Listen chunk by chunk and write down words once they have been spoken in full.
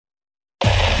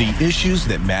The issues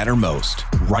that matter most,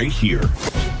 right here.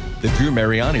 The Drew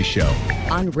Mariani Show.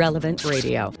 On Relevant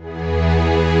Radio.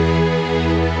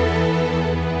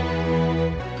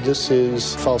 This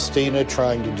is Faustina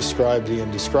trying to describe the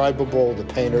indescribable, the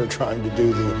painter trying to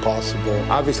do the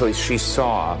impossible. Obviously, she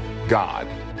saw God.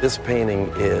 This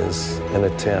painting is an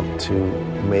attempt to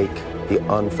make the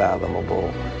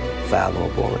unfathomable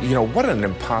fathomable. You know, what an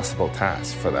impossible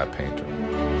task for that painter.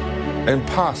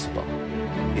 Impossible.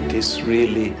 It is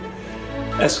really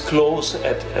as close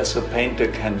as a painter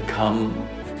can come.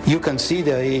 You can see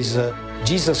there is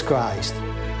Jesus Christ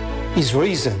is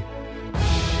risen.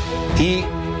 He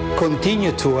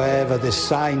continued to have the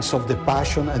signs of the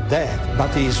passion and death,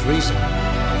 but he is risen.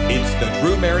 It's the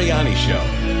Drew Mariani Show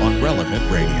on Relevant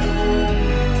Radio.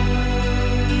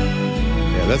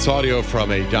 Yeah, that's audio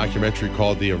from a documentary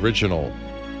called The Original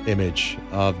Image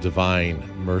of Divine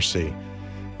Mercy.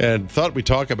 And thought we'd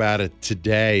talk about it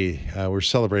today. We're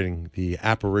celebrating the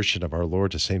apparition of our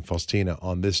Lord to St. Faustina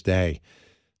on this day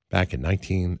back in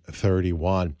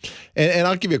 1931. And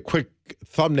I'll give you a quick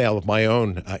thumbnail of my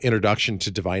own introduction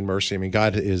to Divine Mercy. I mean,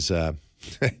 God is,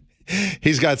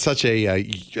 he's got such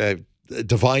a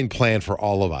divine plan for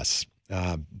all of us.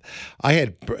 I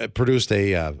had produced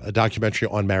a documentary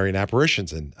on Marian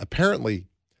apparitions, and apparently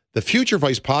the future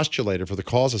vice postulator for the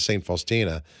cause of St.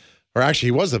 Faustina, or actually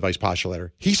he was the vice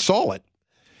postulator, he saw it.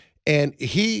 And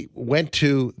he went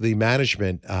to the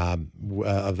management of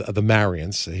the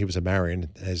Marians. He was a Marian.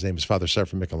 His name was Father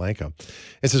Seraphim Michalenko.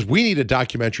 And says, we need a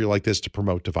documentary like this to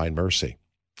promote Divine Mercy.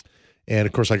 And,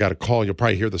 of course, I got a call. You'll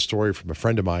probably hear the story from a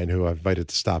friend of mine who I invited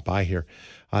to stop by here,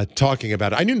 talking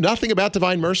about it. I knew nothing about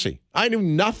Divine Mercy. I knew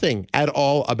nothing at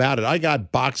all about it. I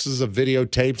got boxes of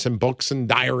videotapes and books and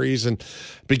diaries and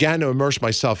began to immerse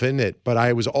myself in it. But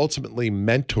I was ultimately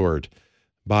mentored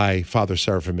by Father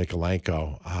Seraphim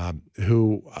Michalenko,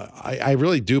 who I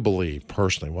really do believe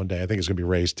personally one day I think is going to be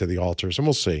raised to the altars, and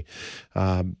we'll see.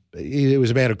 He was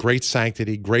a man of great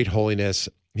sanctity, great holiness.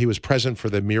 He was present for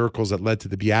the miracles that led to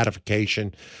the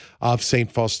beatification of St.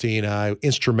 Faustina,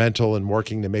 instrumental in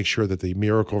working to make sure that the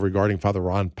miracle regarding Father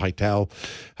Ron Pytel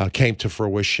came to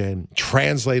fruition,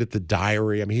 translated the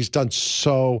diary. I mean, he's done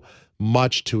so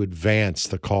much to advance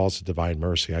the cause of Divine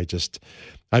Mercy.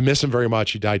 I miss him very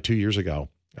much. He died 2 years ago.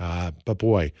 But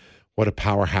boy, what a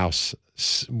powerhouse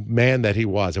man that he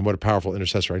was, and what a powerful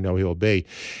intercessor I know he will be.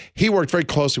 He worked very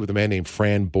closely with a man named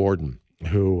Fran Bourdon,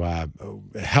 who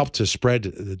helped to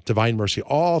spread Divine Mercy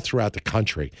all throughout the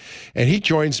country. And he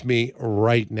joins me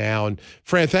right now. And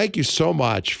Fran, thank you so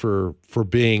much for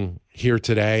being here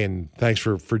today, and thanks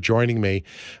for joining me.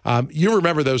 You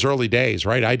remember those early days,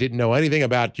 right? I didn't know anything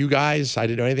about you guys. I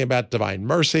didn't know anything about Divine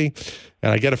Mercy.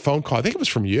 And I get a phone call. I think it was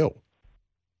from you.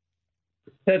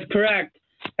 That's correct.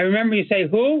 I remember you say,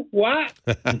 who? What?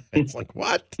 It's like,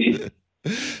 what?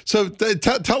 So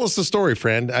tell us the story,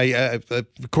 friend.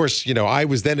 Of course, you know, I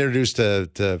was then introduced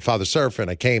to Father Seraphim.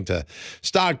 I came to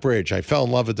Stockbridge. I fell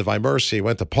in love with Divine Mercy.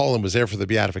 Went to Poland, was there for the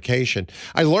beatification.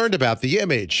 I learned about the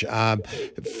image.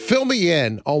 Fill me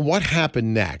in on what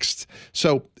happened next.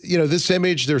 So, you know, this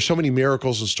image, there's so many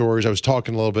miracles and stories. I was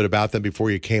talking a little bit about them before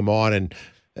you came on, and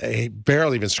I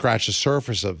barely even scratched the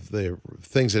surface of the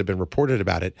things that have been reported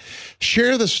about it.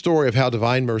 Share the story of how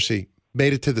Divine Mercy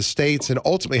made it to the States, and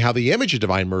ultimately how the image of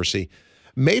Divine Mercy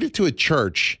made it to a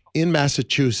church in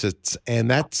Massachusetts,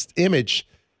 and that image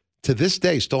to this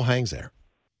day still hangs there.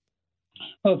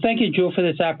 Well, thank you, Drew, for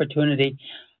this opportunity.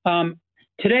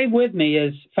 Today with me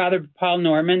is Father Paul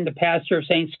Norman, the pastor of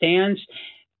St. Stan's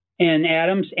in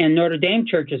Adams and Notre Dame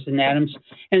churches in Adams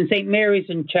and St. Mary's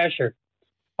in Cheshire.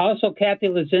 Also, Kathy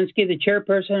Lazinski, the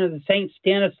chairperson of the St.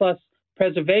 Stanislaus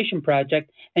Preservation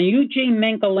Project, and Eugene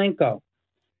Michalenko,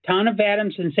 Town of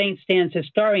Adams and St. Stan's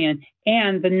historian,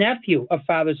 and the nephew of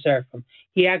Father Seraphim.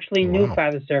 He actually knew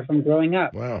Father Seraphim growing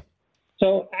up. Wow.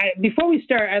 So before we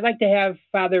start, I'd like to have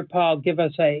Father Paul give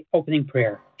us an opening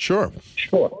prayer. Sure.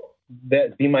 Sure.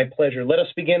 That'd be my pleasure. Let us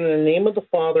begin in the name of the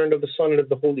Father, and of the Son, and of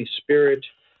the Holy Spirit.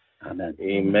 Amen.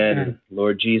 Amen.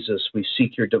 Lord Jesus, we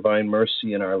seek your divine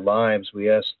mercy in our lives. We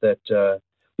ask that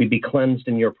we be cleansed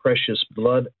in your precious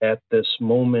blood at this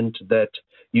moment, that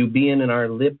you be in our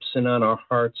lips and on our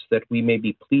hearts, that we may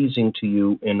be pleasing to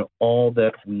you in all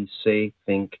that we say,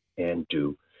 think, and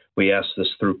do. We ask this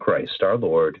through Christ our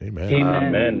Lord. Amen. Amen.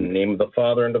 Amen. In the name of the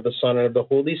Father, and of the Son, and of the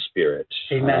Holy Spirit.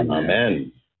 Amen.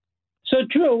 Amen. So,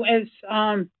 Drew, as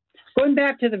going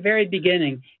back to the very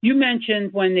beginning, you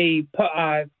mentioned when the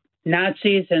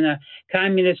Nazis and the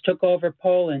communists took over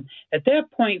Poland. At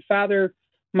that point, Father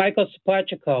Michael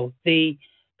Spłaszczyko, the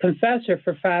confessor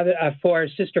for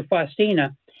Sister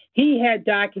Faustina, he had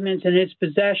documents in his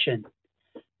possession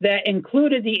that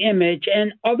included the image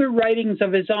and other writings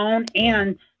of his own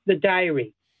and the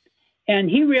diary. And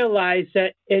he realized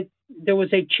that there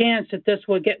was a chance that this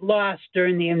would get lost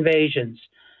during the invasions.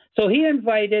 So he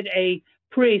invited a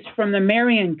priest from the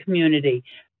Marian community,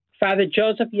 Father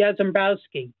Joseph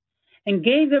Yazombowski, and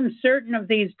gave him certain of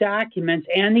these documents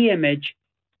and the image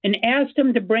and asked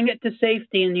him to bring it to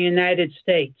safety in the United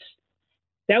States.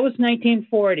 That was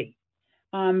 1940.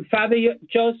 Father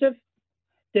Joseph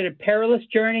did a perilous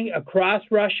journey across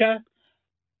Russia,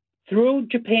 through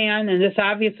Japan, and this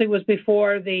obviously was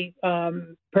before the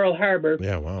Pearl Harbor.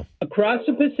 Yeah, wow. Across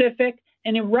the Pacific,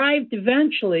 and arrived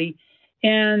eventually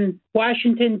in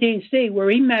Washington, D.C., where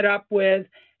he met up with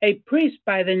a priest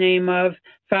by the name of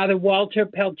Father Walter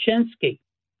Pelczynski.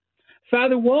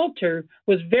 Father Walter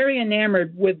was very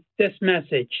enamored with this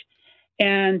message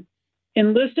and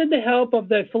enlisted the help of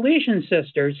the Felician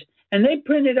sisters, and they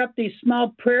printed up these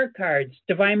small prayer cards,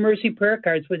 Divine Mercy prayer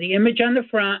cards, with the image on the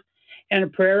front and a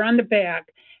prayer on the back,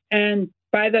 and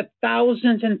by the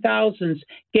thousands and thousands,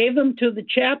 gave them to the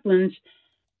chaplains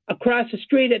across the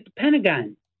street at the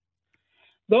Pentagon.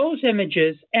 Those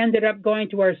images ended up going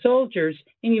to our soldiers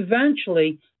and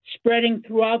eventually spreading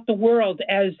throughout the world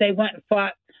as they went and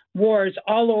fought wars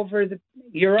all over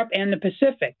Europe and the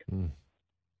Pacific.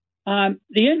 The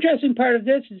interesting part of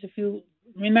this is, if you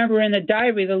remember in the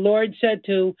diary, the Lord said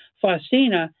to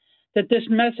Faustina that this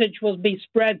message will be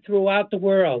spread throughout the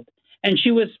world. And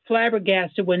she was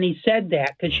flabbergasted when he said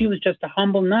that, because she was just a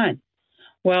humble nun.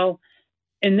 Well,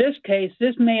 in this case,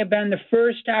 this may have been the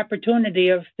first opportunity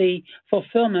of the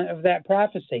fulfillment of that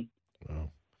prophecy. Wow.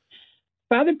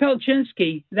 Father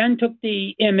Pelczynski then took the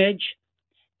image,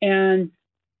 and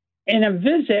in a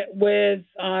visit with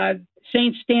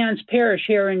St. Stan's Parish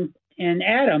here in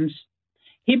Adams,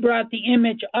 he brought the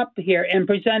image up here and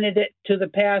presented it to the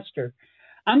pastor.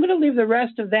 I'm going to leave the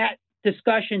rest of that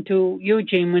discussion to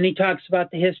Eugene when he talks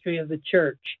about the history of the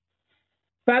church.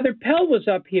 Father Pell was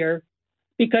up here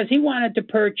because he wanted to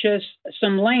purchase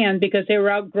some land because they were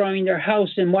outgrowing their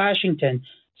house in Washington.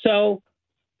 So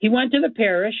he went to the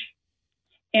parish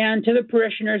and to the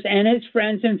parishioners and his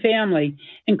friends and family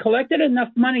and collected enough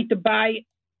money to buy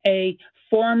a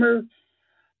former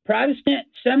Protestant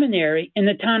seminary in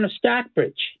the town of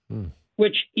Stockbridge,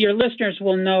 which your listeners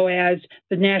will know as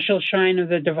the National Shrine of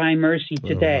the Divine Mercy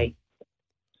today.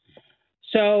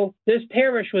 So this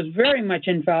parish was very much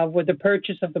involved with the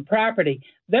purchase of the property.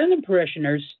 Then the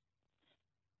parishioners,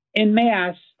 in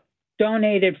mass,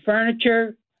 donated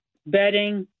furniture,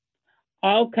 bedding,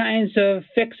 all kinds of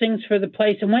fixings for the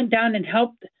place, and went down and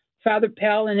helped Father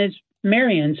Pell and his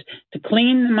Marians to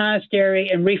clean the monastery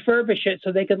and refurbish it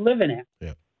so they could live in it.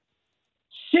 Yeah.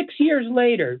 6 years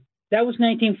later, that was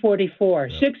 1944.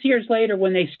 Yeah. 6 years later,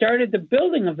 when they started the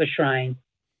building of the shrine,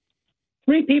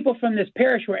 3 people from this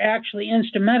parish were actually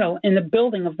instrumental in the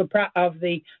building of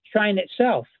the shrine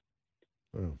itself.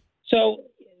 So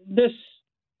this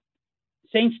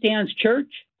St. Stan's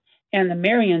Church and the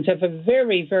Marians have a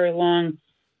very, very long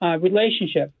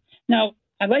relationship. Now,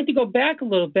 I'd like to go back a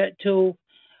little bit to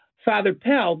Father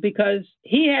Pell, because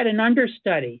he had an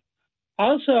understudy,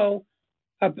 also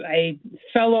a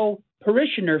fellow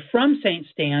parishioner from St.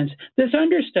 Stan's. This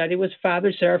understudy was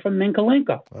Father Seraphim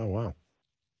Michalenko. Oh, wow.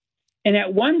 And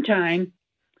at one time,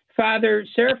 Father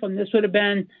Seraphim, this would have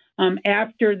been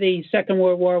after the Second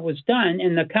World War was done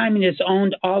and the communists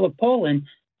owned all of Poland,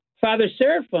 Father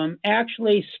Seraphim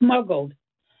actually smuggled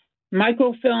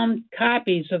microfilmed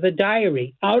copies of the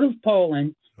diary out of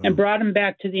Poland and brought them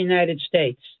back to the United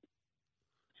States.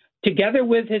 Together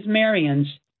with his Marians,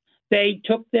 they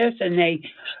took this and they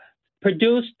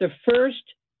produced the first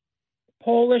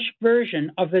Polish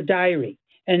version of the diary.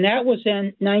 And that was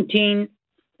in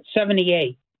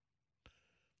 1978.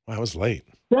 Wow, that was late.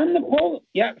 From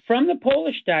the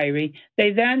Polish diary,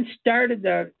 they then started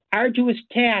the arduous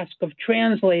task of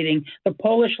translating the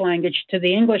Polish language to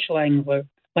the English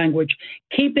language,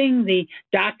 keeping the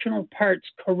doctrinal parts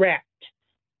correct.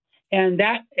 And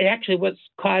that actually what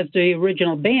caused the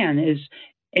original ban is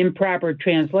improper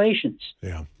translations.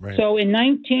 Yeah, right. So in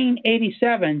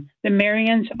 1987, the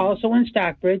Marians, also in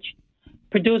Stockbridge,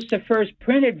 produced the first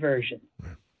printed version.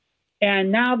 Right.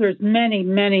 And now there's many,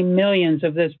 many millions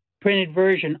of this printed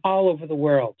version all over the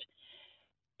world.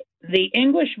 The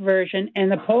English version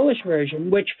and the Polish version,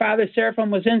 which Father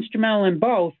Seraphim was instrumental in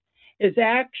both, is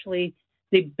actually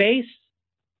the base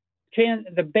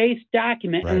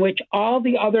document in which all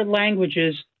the other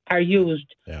languages are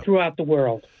used throughout the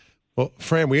world. Well,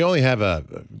 Fran, we only have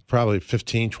probably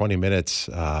 15, 20 minutes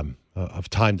of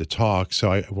time to talk.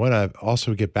 So I want to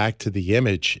also get back to the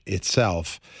image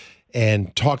itself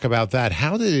and talk about that.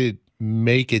 How did it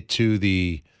make it to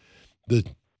the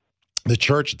the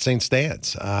church at St.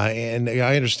 Stan's. And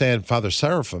I understand Father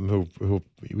Seraphim, who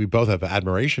we both have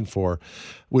admiration for,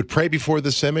 would pray before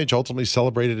this image, ultimately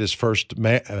celebrated his first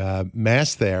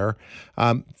Mass there.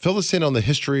 Fill us in on the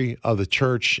history of the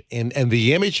church and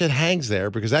the image that hangs there,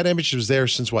 because that image was there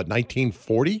since, what,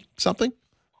 1940 something?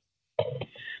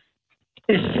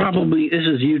 It's probably, this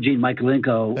is Eugene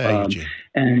Michalenko. Hey, Eugene.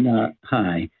 And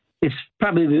hi. It's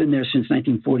probably been there since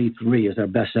 1943 is our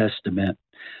best estimate.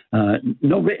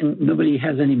 Nobody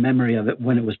has any memory of it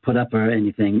when it was put up or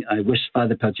anything. I wish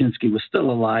Father Pelczynski was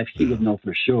still alive. He would know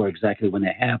for sure exactly when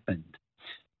it happened.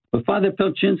 But Father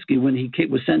Pelczynski, when he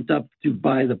was sent up to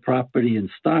buy the property in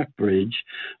Stockbridge,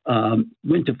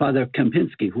 went to Father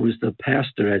Kempinski, who was the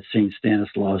pastor at St.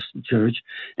 Stanislaus Church,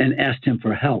 and asked him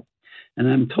for help. And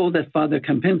I'm told that Father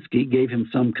Kempinski gave him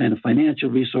some kind of financial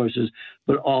resources,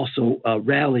 but also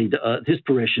rallied his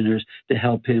parishioners to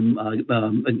help him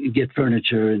get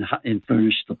furniture and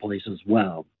furnish the place as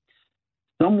well.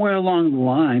 Somewhere along the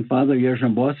line, Father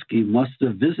Yerzembowski must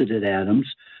have visited Adams,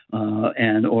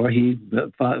 or he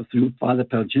through Father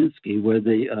Pelczynski, where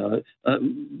they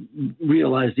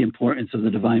realized the importance of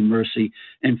the Divine Mercy.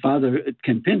 And Father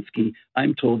Kempinski,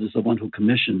 I'm told, is the one who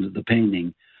commissioned the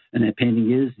painting. And that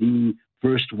painting is the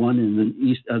first one in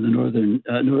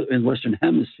the Western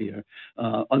Hemisphere,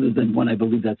 other than one I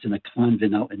believe that's in a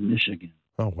convent out in Michigan.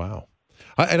 Oh, wow.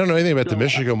 I don't know anything about the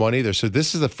Michigan one either. So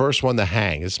this is the first one to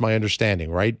hang. It's my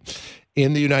understanding, right?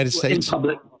 In the United States?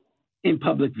 In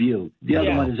public view. The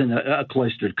other one is in a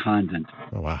cloistered convent.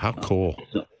 Oh, wow. How cool.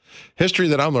 History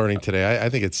that I'm learning today. I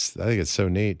think it's so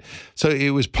neat. So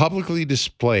it was publicly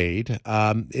displayed.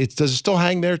 Does it still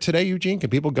hang there today, Eugene? Can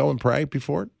people go and pray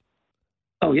before it?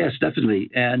 Oh, yes, definitely.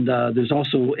 And there's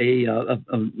also a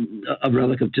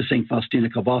relic of St. Faustina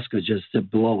Kowalska just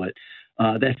below it.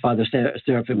 That Father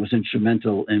Seraphim was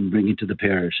instrumental in bringing to the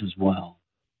parish as well.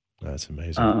 That's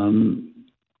amazing.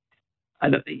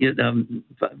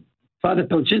 Father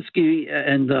Pelczynski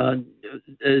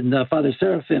and Father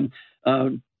Seraphim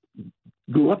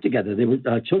grew up together. They were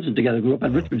children together, grew up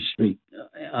on Richmond Street.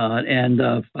 And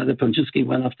Father Pelczynski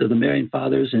went off to the Marian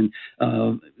Fathers and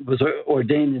was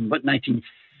ordained in,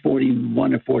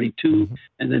 1941 or 42. Mm-hmm.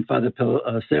 And then Father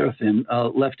Seraphim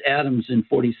left Adams in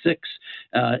 46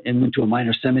 and went to a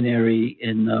minor seminary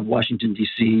in Washington,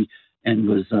 D.C., and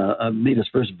was made his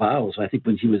first vows, I think,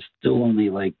 when he was still only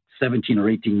like 17 or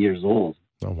 18 years old.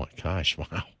 Oh, my gosh.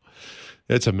 Wow.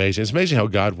 It's amazing. It's amazing how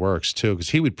God works, too, because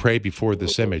he would pray before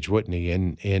this image, wouldn't he,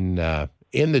 in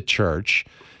the church.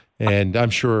 And I'm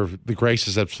sure the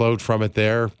graces that flowed from it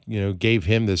there, gave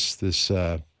him this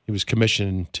he was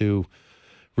commissioned to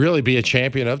really be a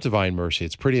champion of divine mercy.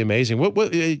 It's pretty amazing.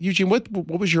 Eugene, what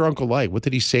was your uncle like? What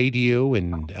did he say to you?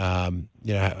 And,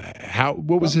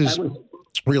 what was his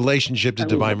relationship to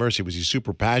divine mercy? Was he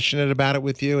super passionate about it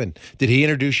with you? And did he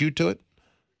introduce you to it?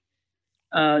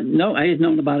 No, I had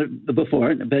known about it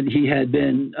before, but he had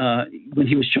been, when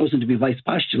he was chosen to be vice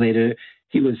postulator,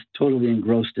 he was totally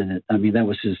engrossed in it. I mean, that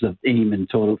was his aim and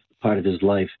total part of his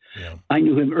life. Yeah. I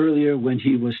knew him earlier when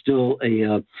he was still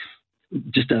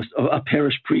just a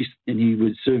parish priest, and he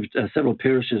would serve several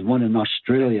parishes, one in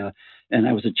Australia. And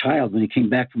I was a child when he came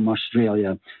back from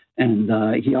Australia. And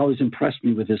he always impressed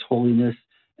me with his holiness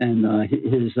and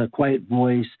his quiet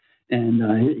voice and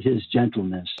his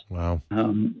gentleness. Wow.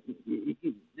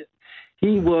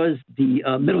 He was the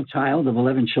middle child of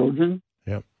 11 children.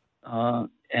 Yep.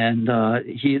 And there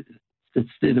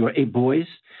were 8 boys,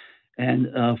 and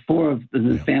 4 of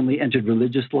the family entered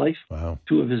religious life. Wow.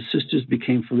 2 of his sisters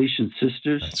became Felician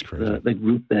sisters. That's crazy. The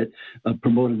group that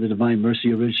promoted the Divine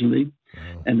Mercy originally.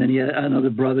 Wow. And then he had another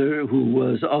brother who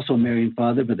was also a Marian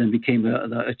father, but then became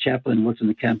a chaplain and worked in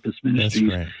the campus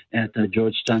ministries at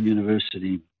Georgetown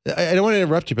University. I don't want to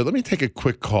interrupt you, but let me take a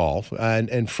quick call.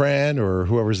 And Fran or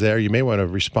whoever's there, you may want to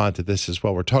respond to this as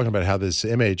well. We're talking about how this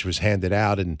image was handed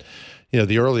out in,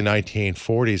 the early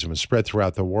 1940s and was spread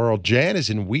throughout the world. Jan is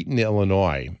in Wheaton,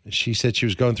 Illinois. She said she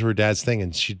was going through her dad's thing,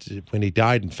 and when he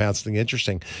died, and found something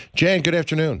interesting. Jan, good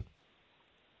afternoon.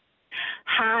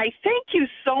 Hi, thank you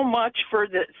so much for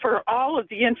all of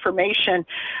the information.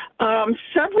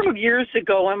 Several years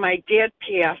ago, when my dad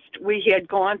passed, we had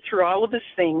gone through all of his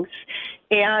things,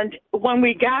 and when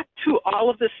we got to all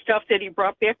of the stuff that he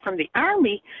brought back from the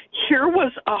Army, here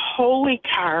was a holy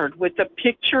card with a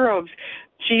picture of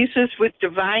Jesus with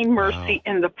Divine Mercy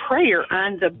and the prayer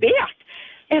on the back.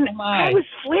 And I was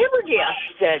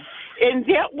flabbergasted. And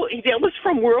that was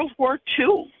from World War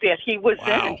II that he was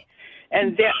in.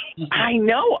 And that, I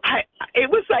know, it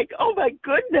was like, oh my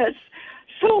goodness,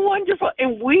 so wonderful.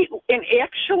 And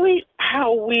actually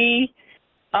how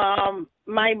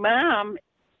my mom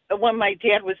when my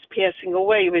dad was passing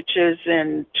away, which is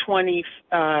in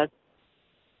 2015.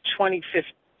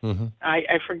 Mm-hmm.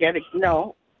 I forget it.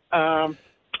 No. But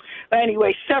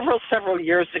anyway, several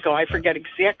years ago, I forget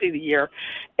exactly the year.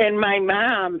 And my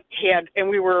mom he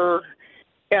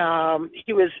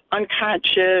was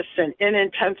unconscious and in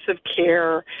intensive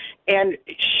care. And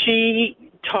she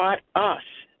taught us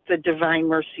the Divine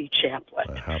Mercy Chaplet.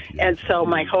 And so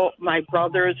my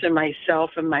brothers and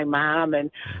myself and my mom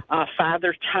and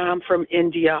Father Tom from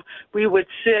India, we would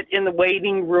sit in the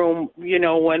waiting room,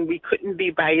 when we couldn't be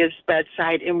by his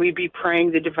bedside, and we'd be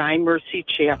praying the Divine Mercy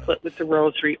Chaplet with the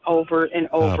rosary over and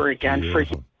over again for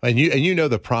him. And you know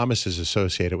the promises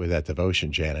associated with that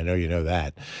devotion, Jan. I know you know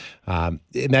that.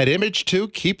 In that image too,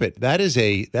 keep it. That's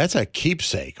a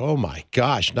keepsake. Oh my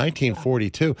gosh,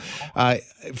 1942.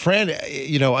 Fran,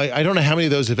 I don't know how many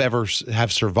of those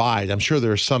have survived. I'm sure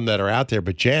there are some that are out there,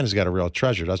 but Jan has got a real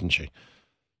treasure, doesn't she?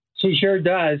 She sure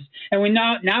does. And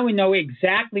now we know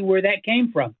exactly where that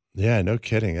came from. Yeah, no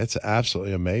kidding. That's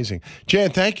absolutely amazing.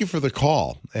 Jan, thank you for the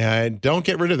call. And don't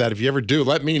get rid of that. If you ever do,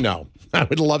 let me know. I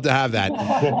would love to have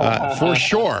that for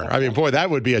sure. I mean, boy, that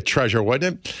would be a treasure,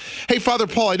 wouldn't it? Hey, Father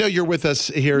Paul, I know you're with us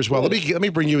here as well. Let me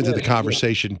bring you into the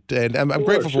conversation. And I'm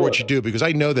grateful for what you do, because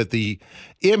I know that the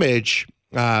image,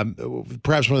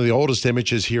 perhaps one of the oldest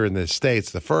images here in the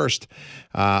States, the first,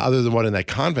 other than one in that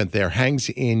convent there, hangs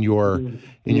in your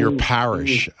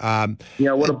parish.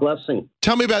 Yeah, what a blessing.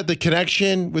 Tell me about the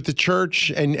connection with the church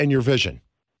and your vision.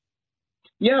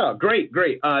 Yeah, great.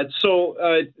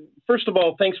 So first of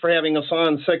all, thanks for having us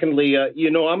on. Secondly,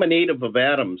 I'm a native of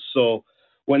Adams. So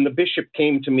when the bishop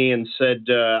came to me and said,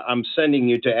 I'm sending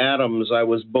you to Adams, I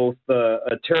was both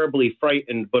terribly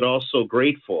frightened, but also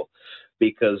grateful.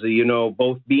 Because,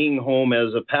 both being home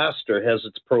as a pastor has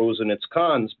its pros and its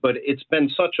cons, but it's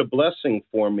been such a blessing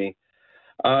for me.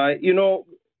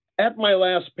 At my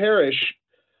last parish,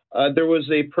 there was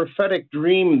a prophetic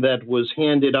dream that was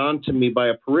handed on to me by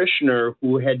a parishioner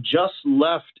who had just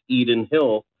left Eden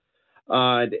Hill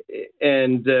and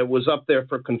was up there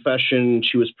for confession.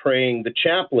 She was praying the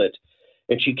chaplet,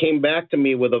 and she came back to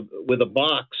me with a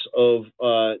box of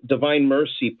Divine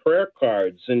Mercy prayer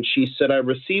cards, and she said, "I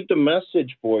received a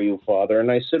message for you, Father."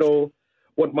 And I said, "Oh,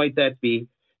 what might that be?"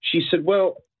 She said,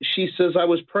 she says, "I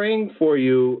was praying for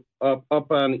you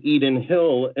up on Eden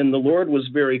Hill, and the Lord was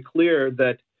very clear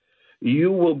that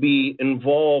you will be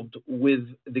involved with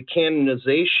the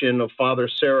canonization of Father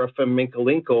Seraphim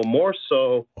Michalenko. More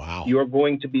so, you're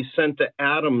going to be sent to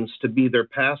Adams to be their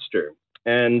pastor."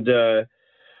 And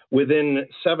within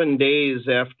 7 days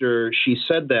after she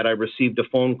said that, I received a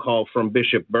phone call from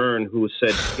Bishop Byrne, who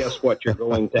said, "Guess what? You're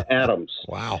going to Adams."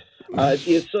 Wow.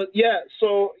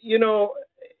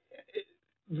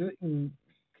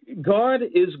 God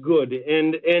is good,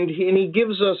 and he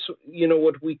gives us,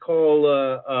 what we call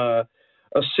a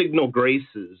signal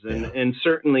graces, and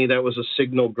certainly that was a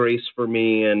signal grace for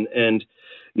me. And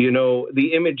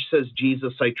the image says,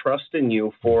 "Jesus, I trust in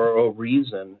you," for a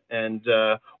reason, and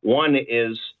one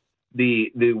is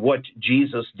the what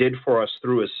Jesus did for us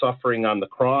through his suffering on the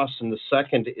cross, and the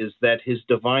second is that his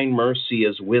divine mercy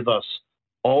is with us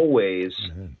always,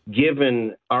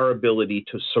 given our ability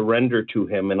to surrender to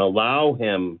him and allow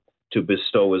him to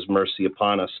bestow his mercy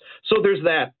upon us. So there's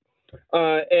that.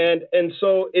 And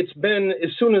so it's been,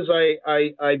 as soon as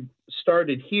I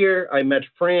started here, I met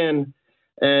Fran,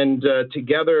 and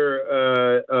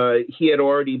together he had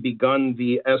already begun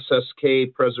the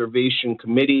SSK Preservation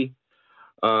Committee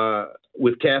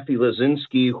with Kathy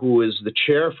Lazinski, who is the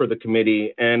chair for the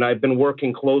committee, and I've been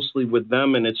working closely with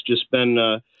them, and it's just been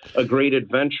a great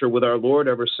adventure with our Lord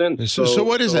ever since. So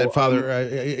what is that, Father?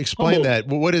 Explain that.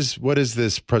 What is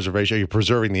this preservation? Are you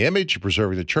preserving the image? Are you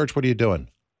preserving the church? What are you doing?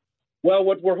 Well,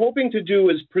 what we're hoping to do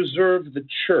is preserve the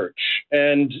church,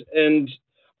 and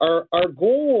our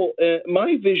goal,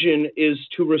 my vision, is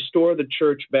to restore the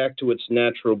church back to its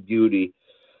natural beauty.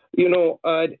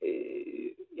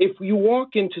 If you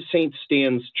walk into St.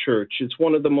 Stan's Church, it's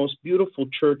one of the most beautiful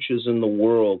churches in the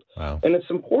world. Wow. And it's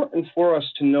important for us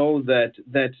to know that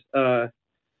the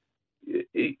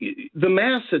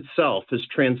Mass itself is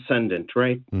transcendent,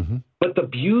 right? Mm-hmm. But the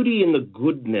beauty and the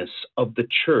goodness of the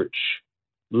church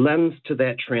lends to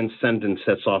that transcendence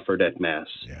that's offered at Mass.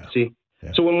 Yeah. See?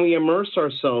 Yeah. So when we immerse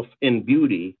ourselves in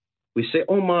beauty, we say,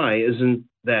 "Oh my, isn't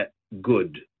that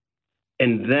good?"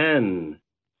 And then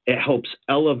it helps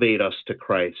elevate us to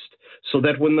Christ, so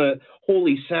that when the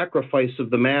holy sacrifice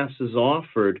of the Mass is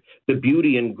offered, the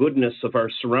beauty and goodness of our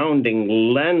surrounding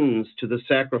lends to the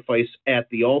sacrifice at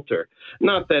the altar.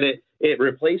 Not that it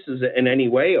replaces it in any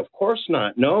way. Of course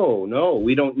not. No,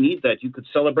 we don't need that. You could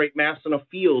celebrate Mass in a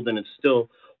field and it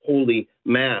still holy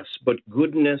mass, but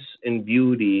goodness and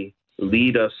beauty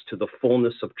lead us to the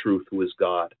fullness of truth, who is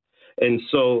God. And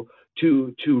so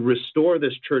to restore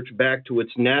this church back to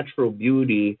its natural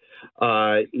beauty,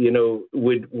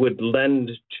 would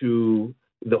lend to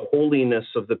the holiness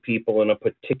of the people in a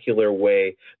particular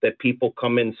way, that people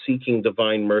come in seeking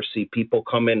divine mercy, people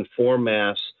come in for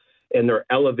Mass, and they're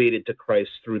elevated to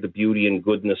Christ through the beauty and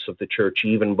goodness of the church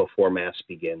even before Mass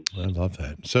begins. I love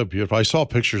that. So beautiful. I saw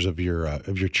pictures of your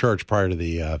church prior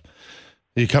to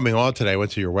you coming on today. I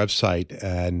went to your website,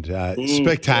 and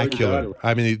spectacular.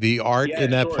 I mean, the art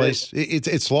in that place,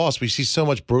 it's lost. We see so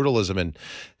much brutalism in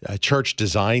church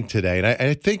design today. And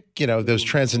I think, those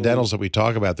transcendentals that we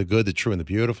talk about, the good, the true, and the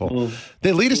beautiful,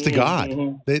 they lead us to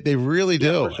God. They really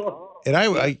do. For sure. And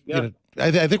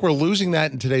I think we're losing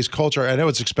that in today's culture. I know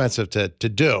it's expensive to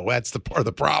do. That's the part of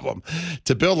the problem,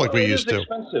 to build like we used to.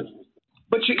 Expensive.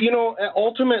 But,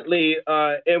 ultimately,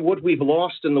 and what we've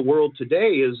lost in the world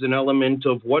today is an element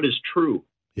of what is true.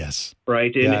 Yes.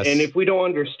 Right? And if we don't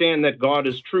understand that God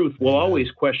is truth, we'll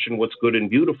always question what's good and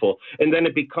beautiful. And then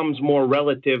it becomes more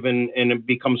relative and it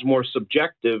becomes more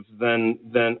subjective than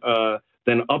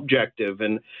objective.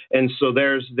 And so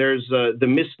there's the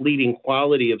misleading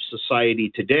quality of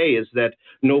society today is that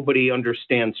nobody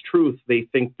understands truth. They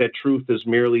think that truth is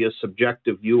merely a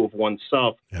subjective view of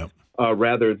oneself. Yep.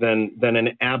 Rather than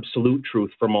an absolute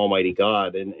truth from Almighty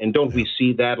God. And don't we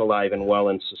see that alive and well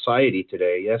in society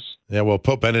today, yes? Yeah, well,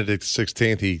 Pope Benedict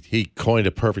XVI, he coined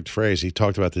a perfect phrase. He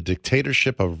talked about the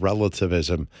dictatorship of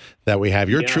relativism that we have.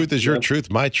 Your truth is your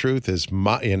truth. My truth is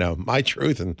my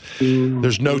truth. And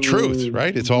there's no truth,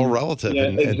 right? It's all relative.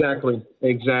 Yeah, exactly.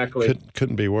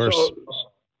 Couldn't be worse.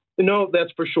 No,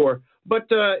 that's for sure. But,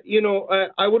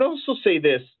 I would also say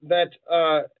this, that...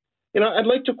 I'd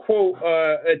like to quote,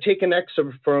 take an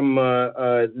excerpt from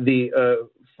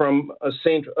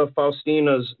Saint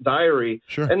Faustina's diary,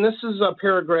 and this is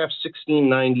paragraph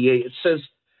 1698. It says,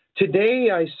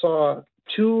 "Today I saw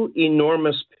two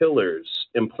enormous pillars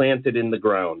implanted in the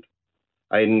ground.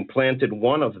 I had implanted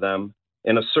one of them,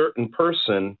 and a certain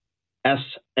person,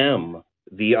 S.M.,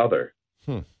 the other.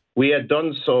 We had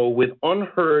done so with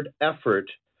unheard effort,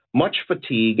 much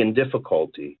fatigue and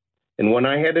difficulty. And when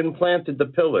I had implanted the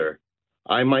pillar,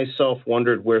 I myself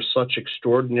wondered where such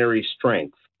extraordinary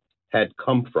strength had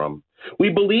come from. We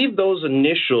believe those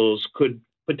initials could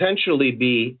potentially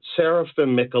be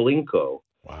Seraphim Michalenko,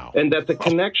 and that the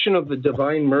connection of the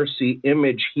Divine Mercy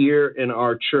image here in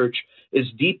our church is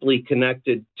deeply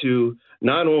connected to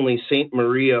not only Saint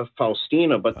Maria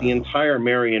Faustina, but the entire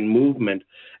Marian movement.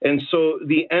 And so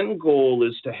the end goal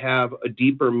is to have a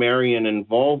deeper Marian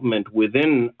involvement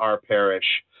within our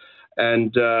parish.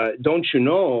 And don't you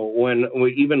know,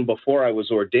 even before I was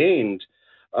ordained,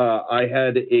 I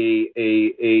had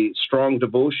a strong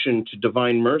devotion to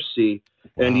Divine Mercy,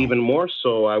 and even more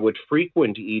so, I would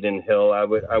frequent Eden Hill. I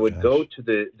would go to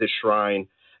the shrine,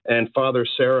 and Father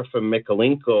Seraphim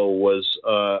Michalenko was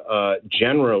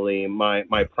generally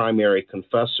my primary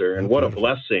confessor, and what a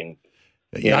blessing.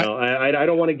 I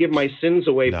don't want to give my sins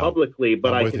away publicly,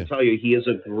 but I can tell you he is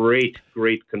a great,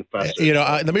 great confessor.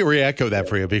 Let me re-echo that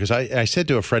for you, because I said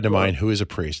to a friend of mine who is a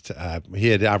priest, he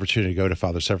had the opportunity to go to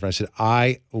Father Seraphim. I said,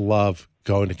 I love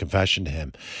going to confession to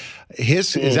him.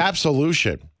 His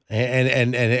absolution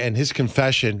and his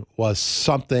confession was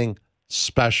something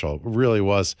special. It really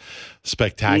was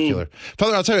spectacular.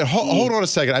 Father, I'll tell you, hold on a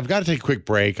second. I've got to take a quick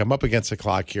break. I'm up against the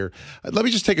clock here. Let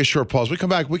me just take a short pause. We come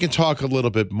back, we can talk a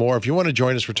little bit more. If you want to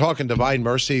join us, we're talking Divine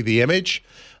Mercy, the image,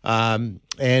 and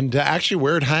actually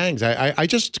where it hangs. I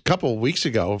just a couple of weeks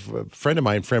ago, a friend of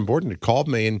mine, Fran Bourdon, had called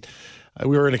me, and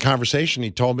we were in a conversation.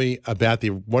 He told me about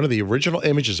one of the original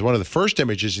images, one of the first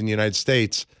images in the United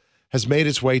States, has made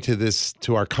its way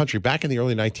to our country back in the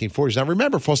early 1940s. Now,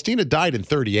 remember, Faustina died in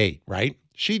 38, right?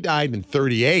 She died in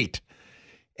 38.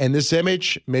 And this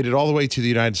image made it all the way to the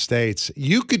United States.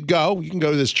 You can go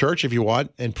to this church if you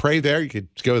want and pray there. You could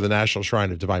go to the National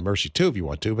Shrine of Divine Mercy too if you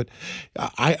want to. But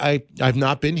I've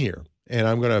not been here. And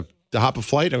I'm going to hop a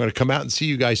flight. I'm going to come out and see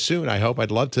you guys soon, I hope.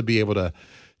 I'd love to be able to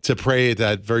pray at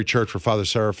that very church where Father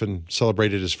Seraphim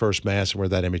celebrated his first Mass and where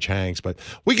that image hangs. But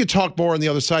we could talk more on the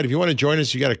other side. If you want to join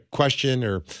us, you got a question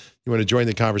or you want to join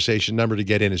the conversation, number to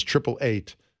get in is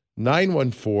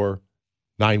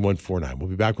 888-914-9149. We'll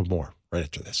be back with more right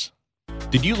after this.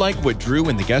 Did you like what Drew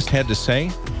and the guest had to say?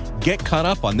 Get caught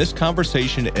up on this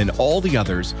conversation and all the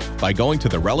others by going to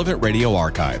the relevant radio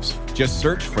archives. Just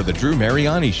search for The Drew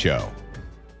Mariani Show.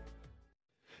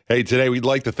 Hey, today we'd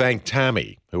like to thank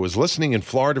Tammy, who was listening in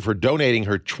Florida, for donating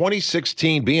her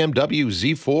 2016 BMW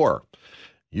Z4.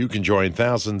 You can join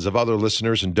thousands of other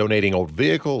listeners in donating old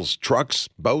vehicles, trucks,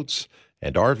 boats,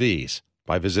 and RVs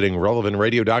by visiting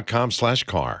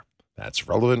relevantradio.com/car. That's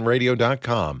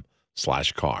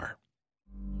relevantradio.com/car.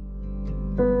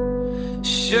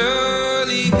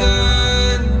 Surely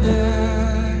goodness,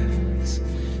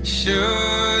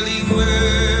 surely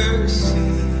mercy,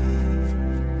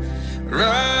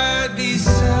 right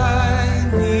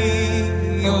beside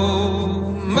me,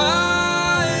 oh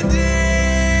my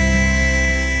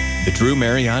day. The Drew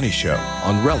Mariani Show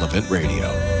on Relevant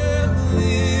Radio.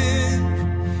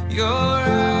 Your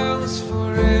house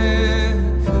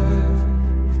forever.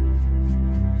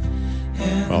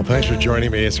 Well, thanks for joining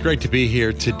me. It's great to be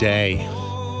here today.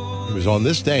 It was on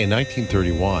this day in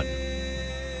 1931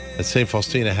 that St.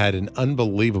 Faustina had an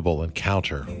unbelievable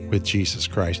encounter with Jesus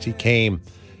Christ. He came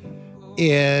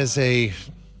as our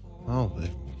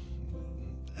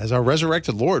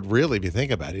resurrected Lord, really, if you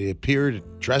think about it. He appeared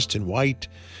dressed in white,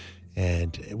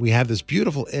 and we have this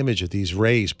beautiful image of these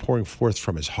rays pouring forth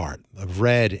from his heart, of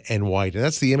red and white. And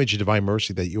that's the image of divine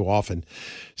mercy that you often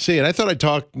see. And I thought I'd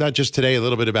talk not just today a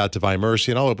little bit about divine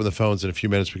mercy, and I'll open the phones in a few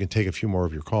minutes. We can take a few more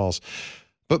of your calls.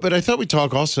 But I thought we'd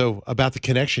talk also about the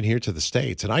connection here to the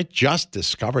States. And I just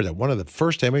discovered that one of the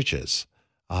first images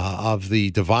of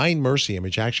the Divine Mercy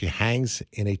image actually hangs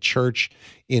in a church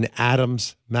in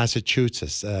Adams,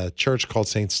 Massachusetts, a church called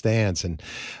St. Stan's. And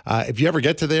if you ever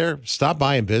get to there, stop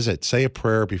by and visit. Say a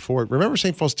prayer before. Remember,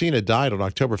 St. Faustina died on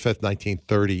October 5th,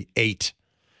 1938.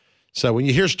 So when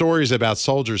you hear stories about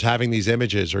soldiers having these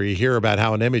images, or you hear about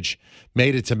how an image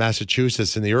made it to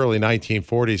Massachusetts in the early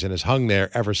 1940s and has hung there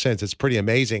ever since, it's pretty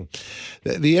amazing.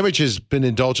 The image has been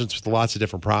indulgence with lots of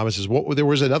different promises. There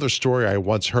was another story I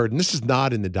once heard, and this is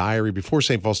not in the diary. Before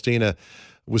St. Faustina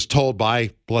was told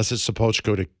by Blessed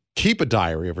Sopoćko to keep a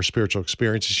diary of her spiritual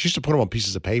experiences, she used to put them on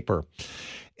pieces of paper.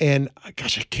 And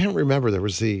gosh, I can't remember. There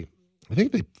was I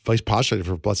think the vice postulator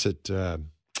for Blessed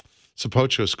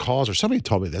Sopoćko's cause, or somebody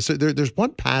told me this. There's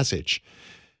one passage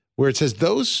where it says,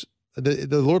 the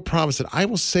Lord promised that I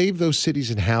will save those cities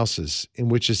and houses in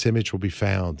which this image will be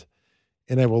found,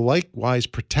 and I will likewise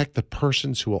protect the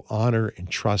persons who will honor and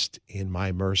trust in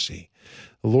my mercy.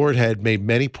 The Lord had made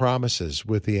many promises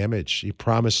with the image. He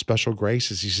promised special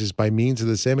graces. He says, by means of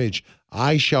this image,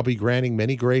 I shall be granting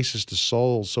many graces to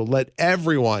souls, so let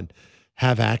everyone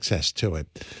have access to it.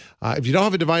 If you don't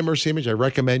have a Divine Mercy image, I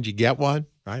recommend you get one.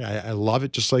 Right? I love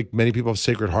it. Just like many people have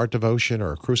Sacred Heart devotion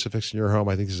or a crucifix in your home,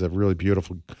 I think this is a really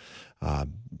beautiful,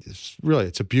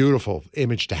 it's a beautiful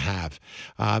image to have.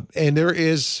 And there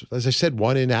is, as I said,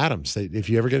 one in Adams. If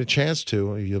you ever get a chance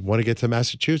to, you want to get to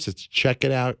Massachusetts, check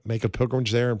it out, make a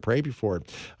pilgrimage there and pray before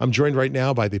it. I'm joined right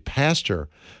now by the pastor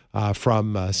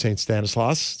from St.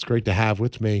 Stanislaus. It's great to have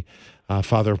with me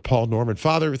Father Paul Norman.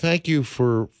 Father, thank you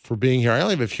for being here. I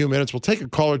only have a few minutes. We'll take a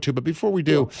call or two, but before we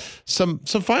do, some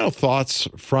final thoughts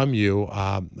from you,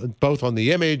 both on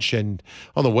the image and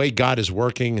on the way God is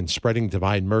working and spreading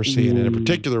divine mercy, and in a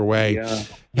particular way,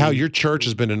 how your church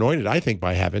has been anointed, I think,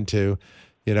 by heaven to,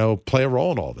 play a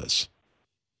role in all this.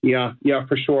 Yeah,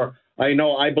 for sure. I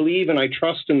know, I believe and I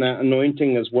trust in that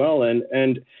anointing as well.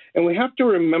 And we have to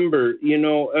remember,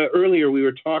 earlier we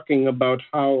were talking about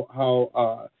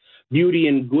how beauty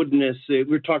and goodness,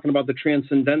 we're talking about the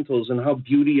transcendentals and how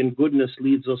beauty and goodness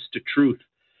leads us to truth.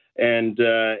 And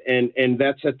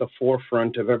that's at the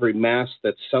forefront of every Mass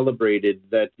that's celebrated,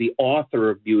 that the author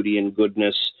of beauty and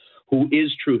goodness, who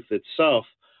is truth itself,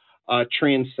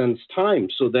 transcends time,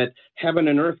 so that heaven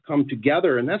and earth come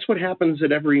together. And that's what happens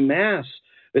at every Mass.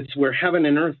 It's where heaven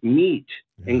and earth meet,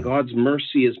 and God's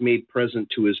mercy is made present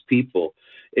to his people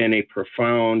in a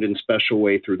profound and special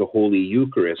way through the Holy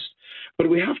Eucharist. But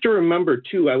we have to remember,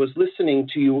 too, I was listening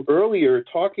to you earlier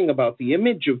talking about the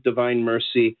image of divine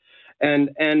mercy and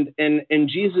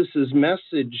Jesus's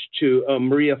message to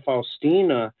Maria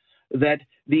Faustina, that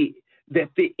the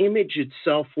image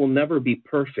itself will never be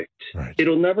perfect. Right.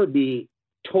 It'll never be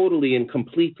totally and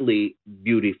completely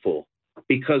beautiful,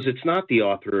 because it's not the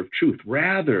author of truth.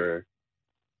 Rather,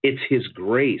 it's his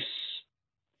grace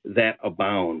that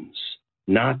abounds.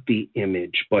 Not the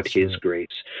image, but his grace.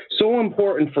 So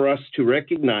important for us to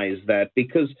recognize that,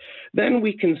 because then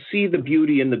we can see the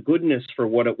beauty and the goodness for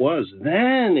what it was.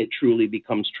 Then it truly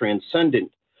becomes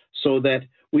transcendent, so that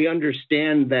we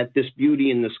understand that this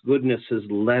beauty and this goodness has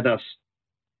led us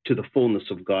to the fullness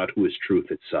of God, who is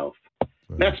truth itself.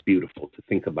 Right. That's beautiful to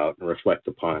think about and reflect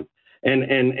upon.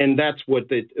 And that's what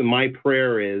my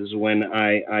prayer is when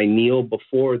I kneel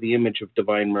before the image of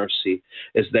divine mercy,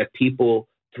 is that people,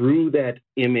 through that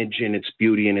image and its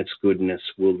beauty and its goodness,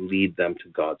 will lead them to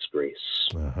God's grace.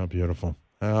 How beautiful.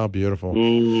 Oh, beautiful.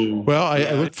 Well,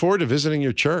 I look forward to visiting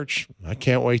your church. I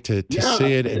can't wait to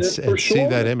see it and see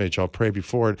that image. I'll pray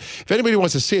before it. If anybody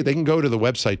wants to see it, they can go to the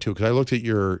website, too, because I looked at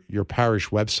your parish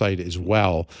website as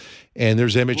well, and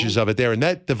there's images of it there. And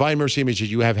that Divine Mercy image that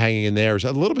you have hanging in there is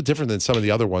a little bit different than some of the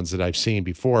other ones that I've seen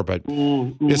before, but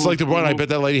it's like the one I bet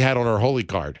that lady had on her holy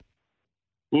card.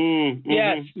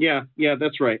 Yes. Yeah,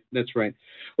 that's right. That's right.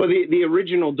 Well, the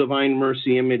original Divine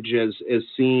Mercy image as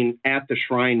seen at the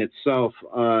shrine itself,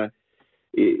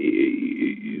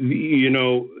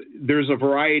 there's a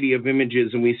variety of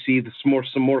images, and we see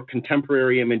some more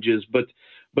contemporary images, but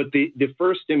the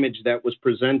first image that was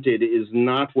presented is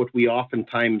not what we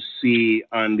oftentimes see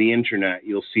on the internet.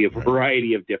 You'll see a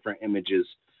variety of different images,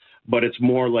 but it's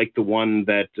more like the one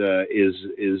that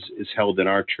is held in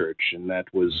our church, and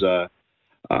that was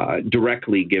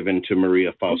directly given to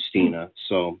Maria Faustina.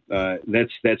 So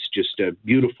that's just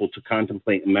beautiful to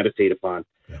contemplate and meditate upon.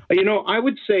 I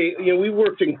would say, we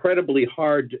worked incredibly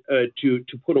hard to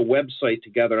put a website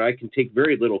together. I can take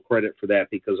very little credit for that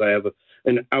because I have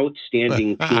an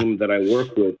outstanding team that I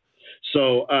work with.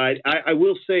 So I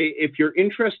will say, if you're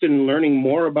interested in learning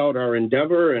more about our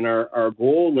endeavor and our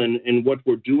goal and what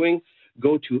we're doing,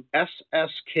 go to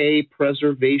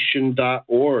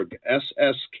sskpreservation.org,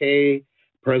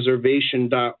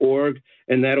 sskpreservation.org,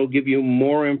 and that'll give you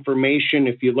more information.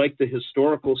 If you like the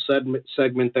historical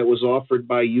segment that was offered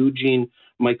by Eugene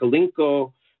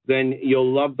Michalenko, then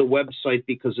you'll love the website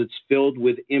because it's filled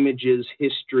with images,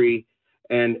 history,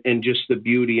 and just the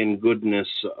beauty and goodness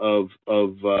of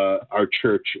our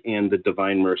church and the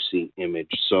Divine Mercy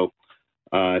image. So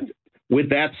with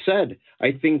that said,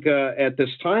 I think at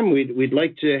this time we'd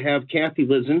like to have Kathy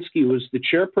Lazinski, who is the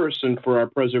chairperson for our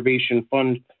Preservation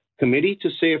Fund Committee, to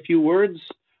say a few words.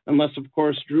 Unless, of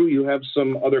course, Drew, you have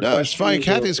some other questions. No, it's fine.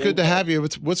 Kathy, it's good to have you.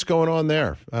 What's going on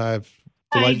there? Hi,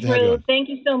 Drew. Thank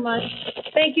you so much.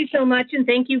 Thank you so much, and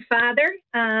thank you, Father,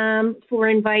 for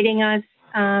inviting us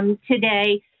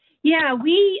today. Yeah,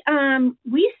 we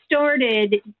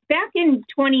started back in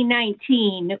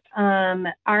 2019.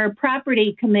 Our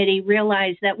property committee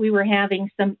realized that we were having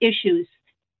some issues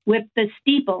with the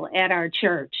steeple at our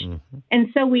church. Mm-hmm. And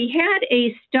so we had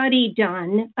a study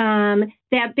done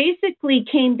that basically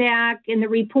came back, and the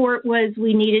report was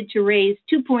we needed to raise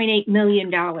 $2.8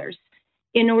 million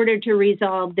in order to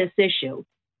resolve this issue.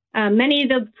 Many of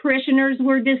the parishioners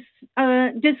were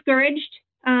discouraged,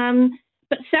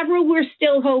 but several were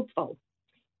still hopeful.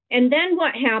 And then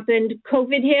what happened?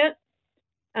 COVID hit.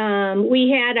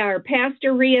 We had our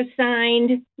pastor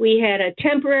reassigned. We had a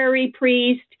temporary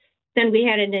priest. Then we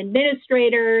had an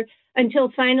administrator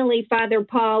until finally Father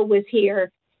Paul was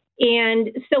here.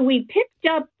 And so we picked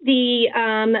up the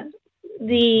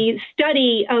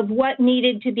study of what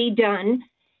needed to be done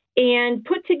and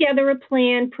put together a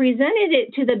plan, presented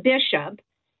it to the bishop,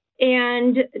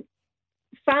 and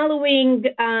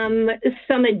following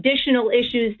some additional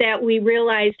issues that we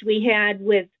realized we had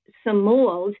with some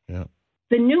mold,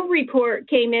 the new report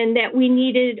came in that we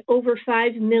needed over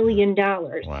 $5 million.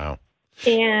 Wow.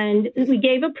 And we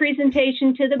gave a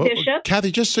presentation to the bishop.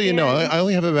 Kathy, just so you know, I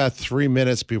only have about 3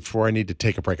 minutes before I need to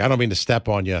take a break. I don't mean to step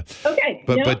on you. Okay.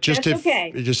 But just if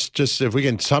if we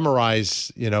can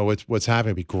summarize, what's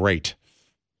happening, it'd be great.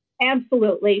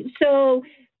 Absolutely. So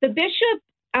the bishop,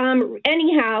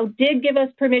 anyhow, did give us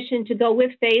permission to go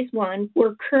with phase one.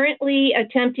 We're currently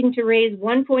attempting to raise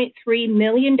 $1.3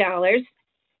 million.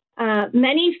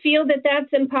 Many feel that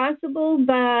that's impossible,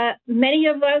 but many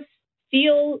of us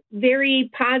feel very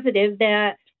positive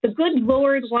that the good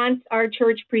Lord wants our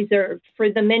church preserved for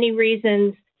the many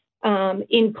reasons,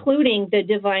 including the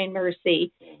Divine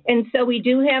Mercy. And so we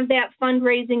do have that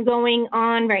fundraising going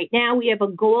on right now. We have a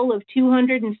goal of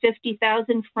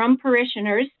 $250,000 from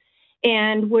parishioners,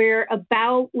 and we're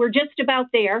just about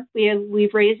there.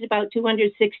 We've raised about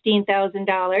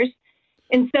 $216,000.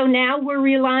 And so now we're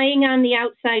relying on the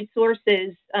outside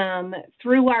sources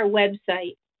through our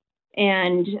website.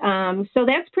 And so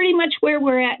that's pretty much where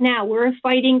we're at now. We're a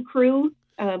fighting crew.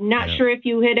 Not sure if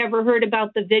you had ever heard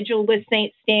about the Vigil with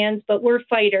St. Stan's, but we're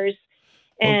fighters,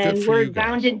 and we're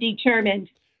bound and determined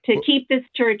to keep this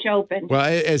church open.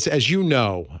 Well, as you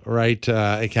know, right,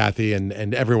 Kathy,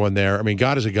 and everyone there, I mean,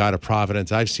 God is a God of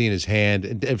providence. I've seen his hand.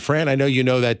 And Fran, I know you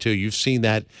know that too. You've seen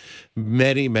that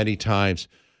many, many times.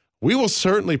 We will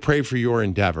certainly pray for your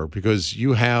endeavor because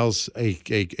you house I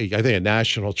think a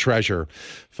national treasure,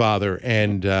 Father.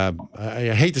 And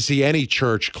I hate to see any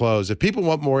church close. If people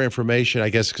want more information, I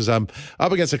guess because I'm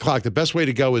up against the clock, the best way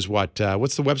to go is what?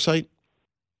 What's the website?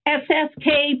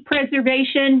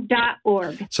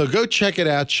 sskpreservation.org. So go check it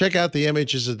out. Check out the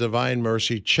Images of Divine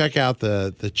Mercy. Check out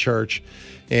the church,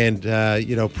 and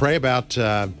pray about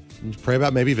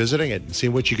maybe visiting it and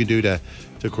seeing what you can do to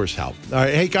of course help. All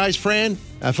right, hey guys, Fran,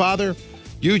 Father,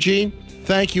 Eugene,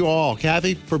 thank you all.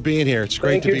 Kathy, for being here. It's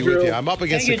great to be with you. I'm up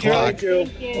against the clock,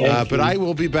 but I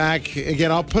will be back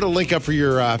again. I'll put a link up for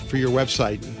your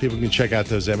website. People can check out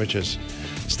those images.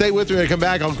 Stay with me. When I come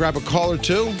back, I'll grab a call or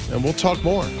two, and we'll talk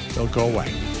more. Don't go away.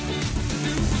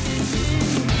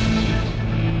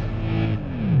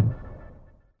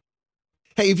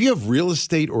 Hey, if you have real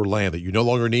estate or land that you no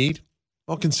longer need,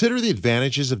 well, consider the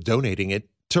advantages of donating it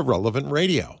to Relevant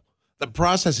Radio. The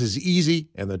process is easy,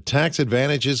 and the tax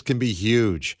advantages can be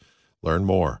huge. Learn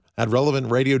more at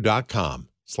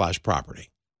relevantradio.com/property.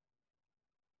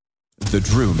 The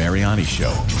Drew Mariani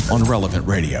Show on Relevant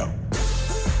Radio.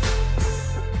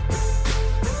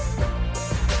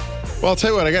 Well, I'll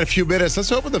tell you what, I got a few minutes.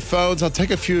 Let's open the phones. I'll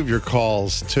take a few of your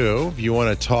calls, too, if you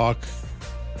want to talk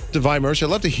Divine Mercy.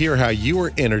 I'd love to hear how you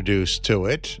were introduced to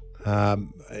it.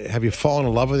 Have you fallen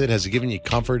in love with it? Has it given you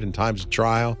comfort in times of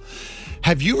trial?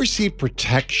 Have you received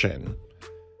protection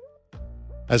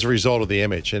as a result of the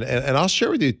image? And I'll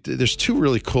share with you, there's two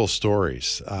really cool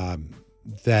stories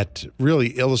that really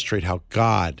illustrate how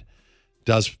God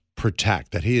does protect,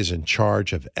 that he is in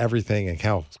charge of everything, and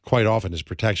how quite often his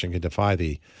protection can defy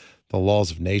the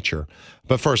laws of nature.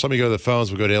 But first, let me go to the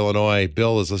phones. We'll go to Illinois.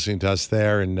 Bill is listening to us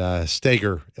there in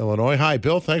Stager, Illinois. Hi,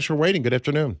 Bill. Thanks for waiting. Good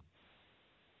afternoon.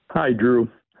 Hi, Drew.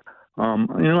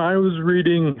 I was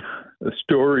reading a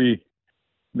story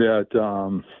that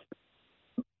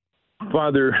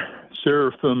Father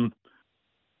Seraphim,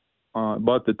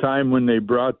 about the time when they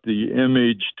brought the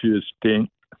image to St.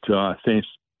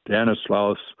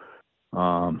 Stanislaus,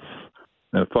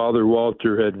 Father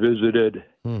Walter had visited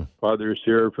Father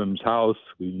Seraphim's house.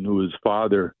 We knew his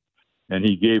father, and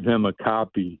he gave him a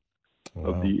copy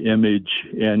of the image,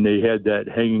 and they had that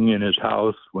hanging in his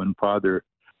house when Father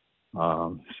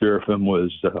Seraphim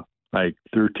was like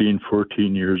 13,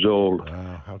 14 years old.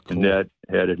 Wow, how cool. And that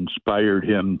had inspired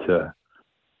him to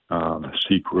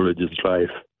seek religious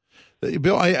life.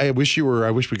 Bill, I wish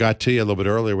we got to you a little bit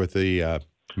earlier with the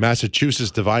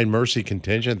Massachusetts Divine Mercy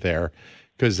contingent there,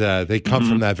 because they come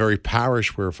from that very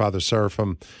parish where Father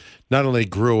Seraphim not only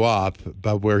grew up,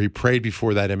 but where he prayed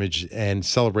before that image and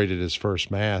celebrated his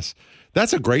first Mass.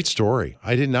 That's a great story.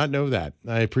 I did not know that.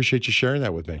 I appreciate you sharing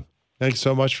that with me. Thanks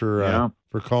so much for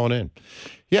calling in.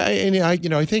 Yeah, and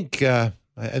I think the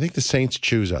saints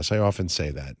choose us. I often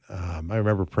say that. I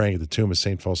remember praying at the tomb of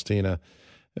Saint Faustina,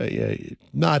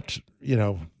 not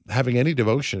having any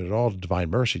devotion at all to Divine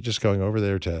Mercy, just going over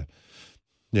there to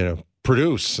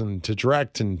produce and to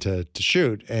direct and to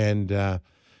shoot. And I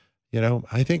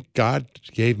think God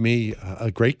gave me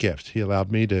a great gift. He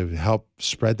allowed me to help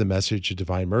spread the message of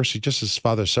Divine Mercy, just as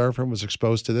Father Seraphim was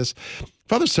exposed to this.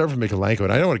 Father Seraphim Michalenko,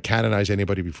 and I don't want to canonize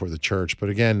anybody before the church, but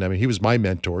again, I mean, he was my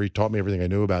mentor. He taught me everything I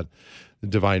knew about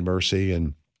Divine Mercy,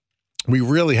 and we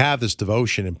really have this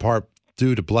devotion in part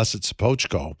due to Blessed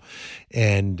Sopochko.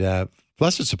 And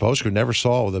Blessed Sopochko never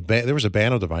saw there was a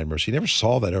ban on Divine Mercy. He never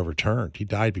saw that overturned. He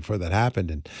died before that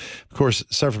happened. And of course,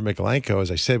 Seraphim Michalenko,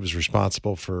 as I said, was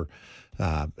responsible for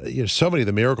so many of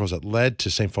the miracles that led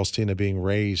to St. Faustina being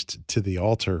raised to the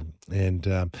altar. And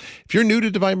if you're new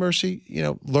to Divine Mercy,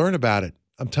 learn about it.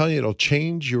 I'm telling you, it'll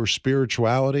change your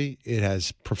spirituality. It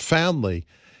has profoundly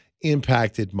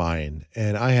impacted mine,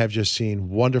 and I have just seen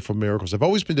wonderful miracles. I've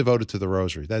always been devoted to the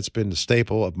rosary. That's been the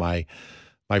staple of my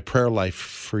prayer life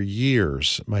for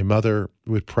years. My mother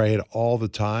would pray it all the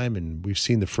time, and we've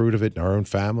seen the fruit of it in our own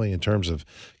family in terms of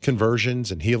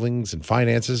conversions and healings and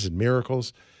finances and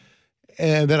miracles.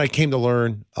 And then I came to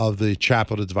learn of the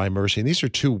Chaplet of Divine Mercy, and these are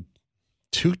two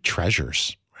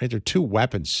treasures, right? They're two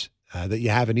weapons that you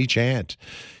have in each hand,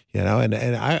 and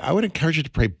I would encourage you to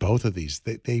pray both of these.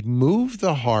 They move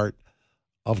the heart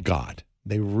of God.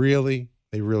 They really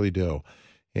do.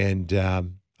 And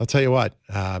I'll tell you what,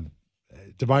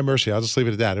 Divine Mercy, I'll just leave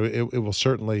it at that. It will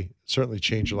certainly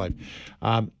change your life.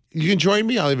 You can join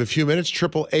me. I'll have a few minutes.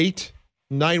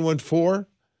 888-914-9149.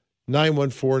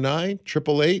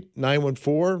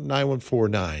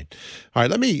 888-914-9149. All right,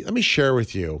 let me share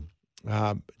with you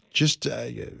just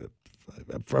a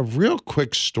real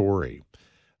quick story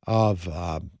of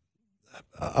a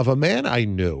man I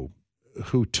knew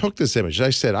who took this image. As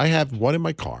I said, I have one in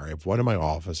my car. I have one in my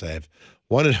office. I have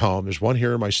one at home. There's one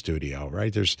here in my studio,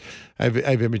 right? I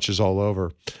have images all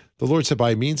over. The Lord said,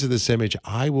 by means of this image,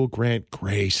 I will grant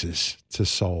graces to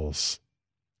souls.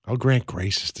 I'll grant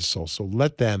graces to souls. So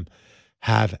let them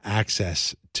have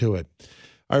access to it.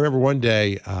 I remember one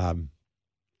day,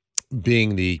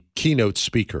 being the keynote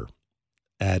speaker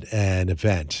at an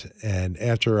event. And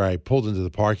after I pulled into the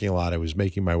parking lot, I was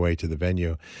making my way to the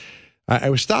venue. I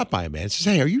was stopped by a man. He says,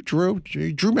 "Hey, are you Drew?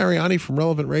 Drew Mariani from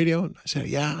Relevant Radio?" And I said,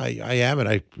 "Yeah, I am." And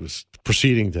I was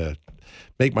proceeding to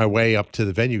make my way up to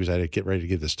the venue because I had to get ready to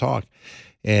give this talk.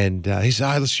 And he said,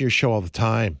 "I listen to your show all the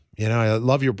time. You know, I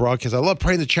love your broadcast. I love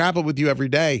praying the chapel with you every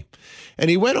day." And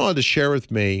he went on to share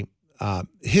with me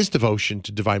his devotion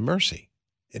to divine mercy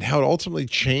and how it ultimately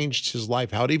changed his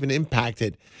life, how it even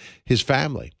impacted his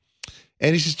family.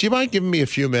 And he says, "Do you mind giving me a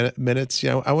few minutes? You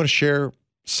know, I want to share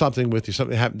something with you,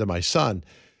 something happened to my son."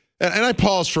 And I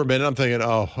paused for a minute. I'm thinking,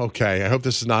 oh, okay, I hope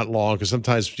this is not long, because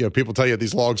sometimes, you know, people tell you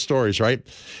these long stories, right?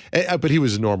 But he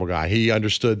was a normal guy. He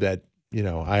understood that, you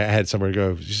know, I had somewhere to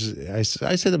go. I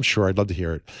said, "I'm sure, I'd love to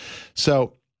hear it."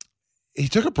 So he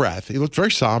took a breath. He looked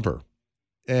very somber,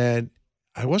 and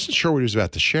I wasn't sure what he was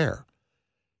about to share.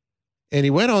 And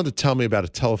he went on to tell me about a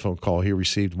telephone call he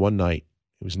received one night.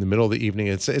 It was in the middle of the evening.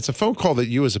 It's a phone call that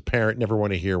you as a parent never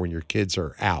want to hear when your kids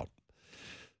are out.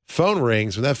 Phone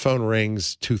rings. When that phone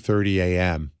rings 2:30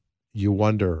 a.m., you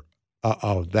wonder,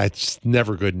 uh-oh, that's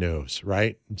never good news,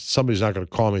 right? Somebody's not going to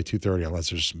call me at 2:30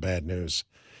 unless there's some bad news.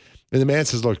 And the man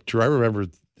says, "Look, Drew, I remember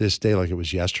this day like it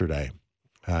was yesterday.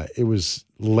 It was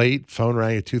late. Phone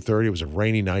rang at 2:30. It was a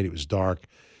rainy night. It was dark.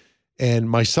 And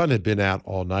my son had been out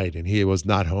all night, and he was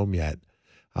not home yet.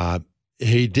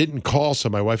 He didn't call, so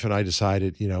my wife and I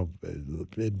decided, you know,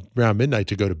 around midnight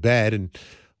to go to bed, and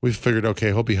we figured, okay,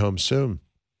 he'll be home soon."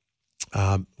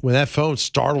 When that phone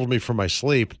startled me from my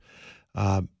sleep,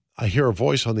 I hear a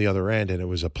voice on the other end, and it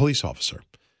was a police officer.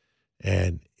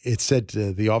 And it said,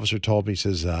 the officer told me, he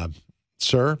says,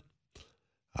 "Sir,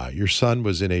 your son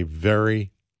was in a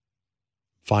very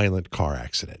violent car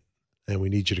accident, and we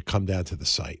need you to come down to the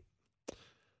site."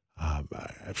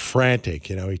 Frantic,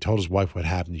 you know, he told his wife what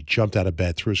happened. He jumped out of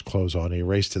bed, threw his clothes on, and he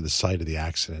raced to the site of the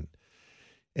accident.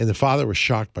 And the father was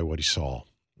shocked by what he saw.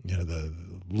 You know, the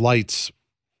lights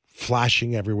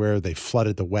flashing everywhere. They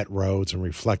flooded the wet roads and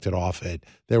reflected off it.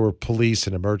 There were police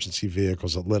and emergency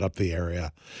vehicles that lit up the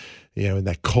area, you know, in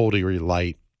that cold, eerie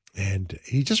light. And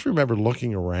he just remembered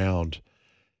looking around,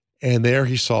 and there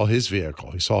he saw his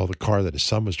vehicle. He saw the car that his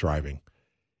son was driving.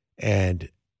 And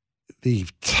the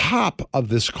top of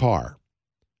this car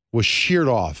was sheared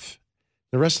off.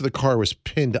 The rest of the car was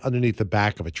pinned underneath the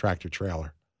back of a tractor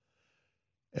trailer.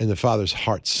 And the father's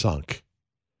heart sunk.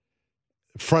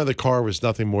 The front of the car was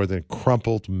nothing more than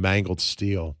crumpled, mangled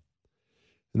steel.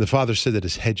 And the father said that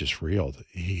his head just reeled.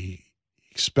 He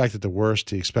expected the worst.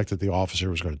 He expected the officer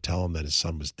was going to tell him that his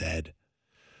son was dead.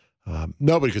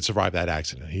 Nobody could survive that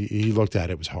accident. He looked at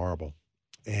it. It was horrible.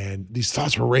 And these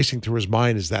thoughts were racing through his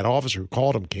mind as that officer who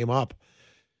called him came up.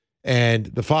 And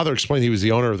the father explained he was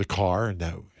the owner of the car. And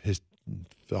that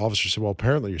the officer said, "Well,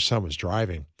 apparently your son was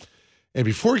driving." And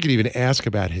before he could even ask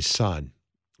about his son,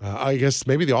 I guess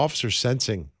maybe the officer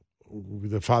sensing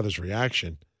the father's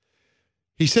reaction,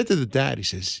 he said to the dad, he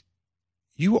says,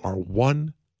 "You are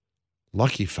one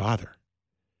lucky father."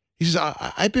 He says,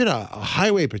 I've been a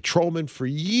highway patrolman for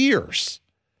years.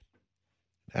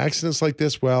 Accidents like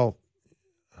this, well,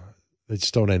 they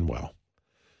just don't end well.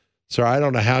 So I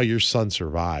don't know how your son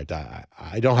survived.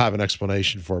 I don't have an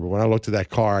explanation for it, but when I looked at that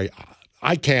car,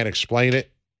 I can't explain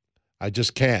it. I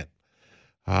just can't.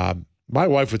 My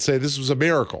wife would say this was a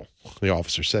miracle, the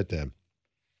officer said to him.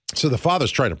 So the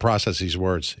father's trying to process these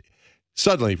words.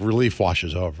 Suddenly, relief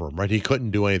washes over him, right? He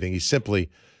couldn't do anything. He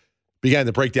simply began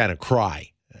to break down and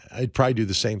cry. I'd probably do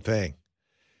the same thing.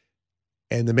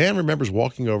 And the man remembers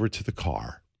walking over to the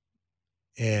car,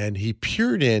 and he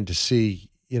peered in to see,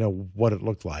 you know, what it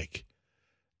looked like.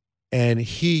 And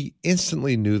he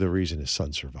instantly knew the reason his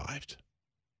son survived.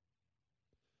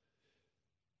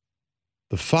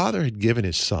 The father had given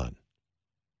his son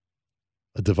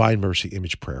a Divine Mercy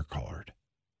image prayer card.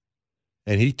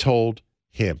 And he told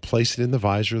him, place it in the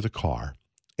visor of the car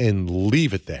and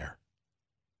leave it there.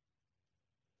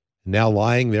 Now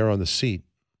lying there on the seat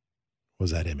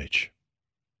was that image.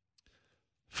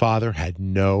 Father had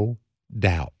no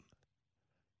doubt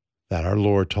that our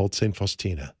Lord told St.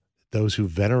 Faustina that those who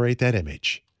venerate that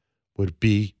image would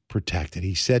be protected.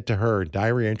 He said to her in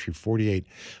diary entry 48,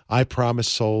 "I promise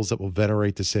souls that will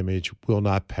venerate this image will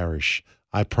not perish.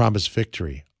 I promise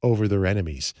victory over their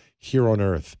enemies here on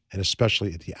earth, and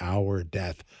especially at the hour of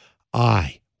death.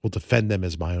 I will defend them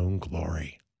as my own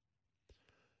glory."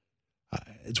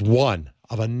 It's one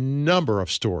of a number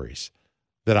of stories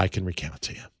that I can recount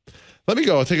to you. Let me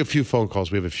go. I'll take a few phone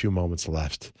calls. We have a few moments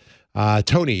left.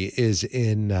 Tony is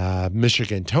in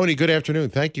Michigan. Tony, good afternoon.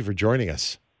 Thank you for joining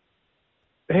us.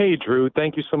 Hey, Drew.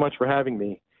 Thank you so much for having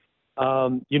me.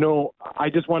 I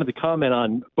just wanted to comment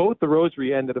on both the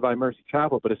Rosary and the Divine Mercy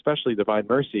Chapel, but especially Divine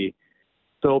Mercy.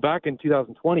 So back in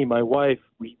 2020, my wife,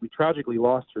 we tragically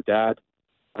lost her dad.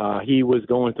 He was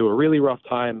going through a really rough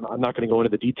time. I'm not going to go into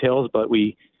the details, but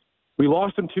we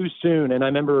lost him too soon. And I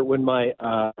remember when my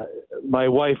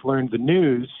wife learned the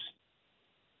news,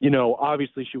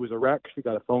 obviously she was a wreck. She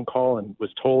got a phone call and was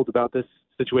told about this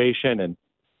situation, and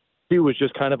she was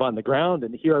just kind of on the ground.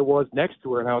 And here I was next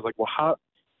to her, and I was like, well, how?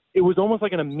 It was almost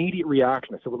like an immediate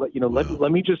reaction. I said, well,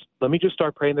 let me just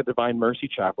start praying the Divine Mercy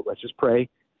Chapel. Let's just pray,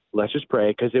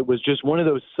 because it was just one of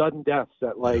those sudden deaths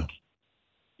that, like,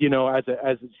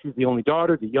 as she's the only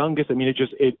daughter, the youngest. I mean, it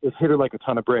hit her like a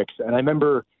ton of bricks. And I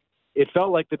remember it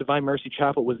felt like the Divine Mercy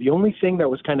Chapel was the only thing that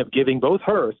was kind of giving both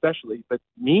her, especially, but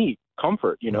me,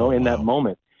 comfort, in that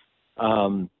moment.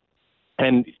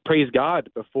 And praise God,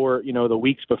 before, the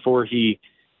weeks before he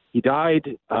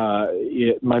died,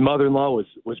 my mother-in-law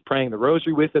was praying the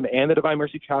Rosary with him and the Divine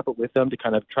Mercy Chapel with him to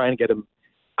kind of try and get him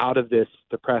out of this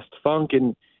depressed funk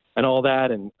and all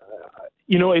that. And,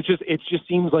 it just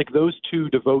seems like those two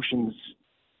devotions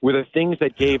were the things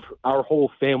that gave our whole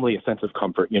family a sense of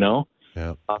comfort,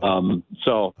 Yeah.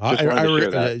 So just wanted to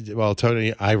share that. Well,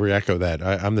 Tony, I re-echo that.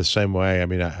 I'm the same way. I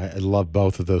mean, I love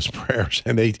both of those prayers,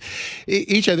 and they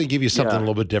each, I think, give you something a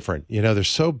little bit different. They're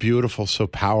so beautiful, so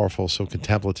powerful, so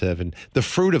contemplative, and the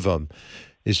fruit of them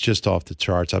is just off the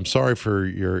charts. I'm sorry for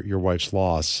your wife's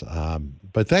loss,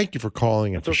 but thank you for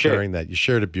calling and for sharing that. You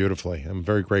shared it beautifully. I'm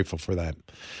very grateful for that.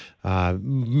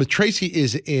 Tracy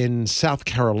is in South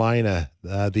Carolina,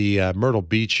 the Myrtle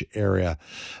Beach area,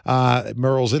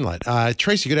 Murrells Inlet.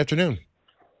 Tracy, good afternoon.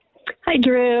 Hi,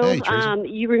 Drew. Hey, Tracy.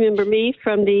 You remember me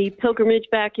from the pilgrimage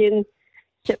back in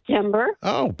September.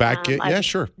 Oh, back in,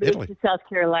 sure. Moved to South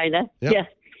Carolina. Yep. Yes.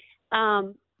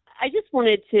 I just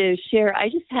wanted to share, I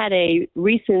just had a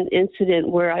recent incident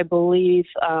where I believe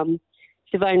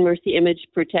Divine Mercy Image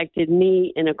protected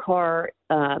me in a car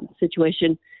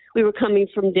situation. We were coming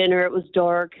from dinner. It was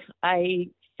dark. I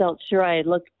felt sure I had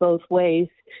looked both ways.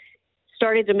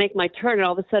 Started to make my turn, and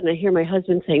all of a sudden I hear my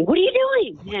husband saying, "What are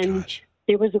you doing?" And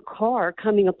there was a car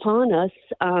coming upon us.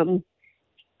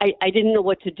 I didn't know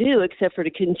what to do except for to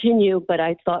continue, but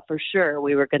I thought for sure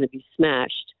we were going to be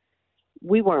smashed.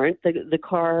 We weren't. The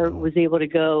car was able to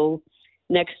go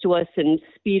next to us and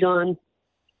speed on.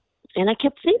 And I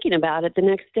kept thinking about it the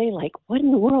next day, like, what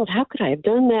in the world? How could I have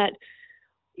done that?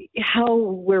 How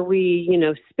were we,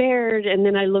 spared? And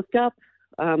then I looked up,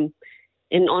 and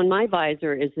on my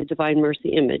visor is the Divine Mercy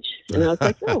Image. And I was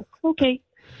like, oh, okay,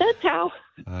 that's how.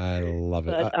 I love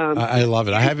it. But, I love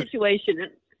it. I have a situation.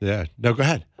 Yeah. No, go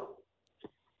ahead.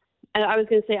 And I was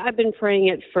going to say, I've been praying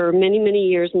it for many, many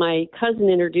years. My cousin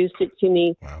introduced it to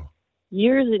me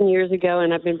years and years ago,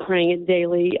 and I've been praying it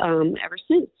daily ever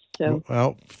since. So.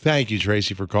 Well, thank you,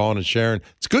 Tracy, for calling and sharing.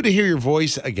 It's good to hear your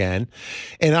voice again.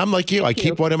 And I'm like you. I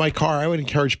keep one in my car. I would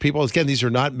encourage people. Again, these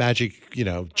are not magic,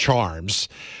 charms.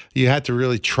 You have to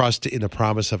really trust in the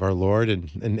promise of our Lord and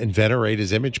venerate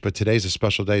his image. But today's a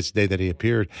special day. It's the day that he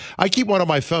appeared. I keep one on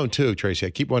my phone, too, Tracy.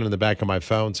 I keep one in the back of my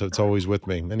phone, so it's always with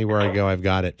me. Anywhere I go, I've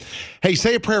got it. Hey,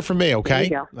 say a prayer for me, okay?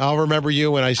 I'll remember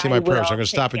you when I say my prayers. I'm going to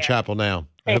stop in chapel now.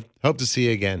 I hope to see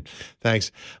you again.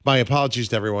 Thanks. My apologies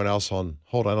to everyone else on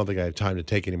hold. I don't think I have time to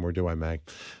take anymore, do I, Mag?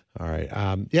 All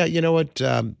right. You know what?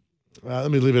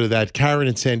 Let me leave it at that. Karen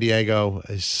in San Diego,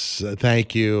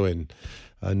 thank you. And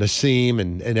Nassim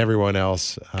and everyone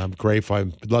else. I'm grateful.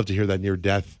 I'd love to hear that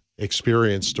near-death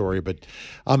experience story, but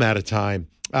I'm out of time.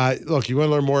 Look, you want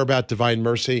to learn more about Divine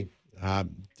Mercy?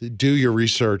 Do your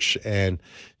research, and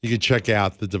you can check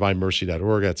out the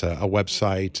divinemercy.org. That's a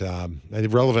website.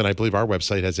 Relevant, I believe our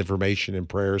website has information and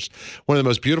prayers. One of the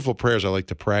most beautiful prayers I like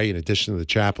to pray, in addition to the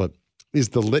chaplet, is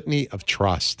the Litany of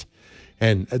Trust.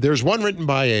 And there's one written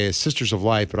by a Sisters of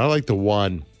Life, but I like the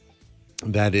one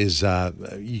that is,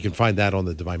 you can find that on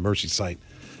the Divine Mercy site.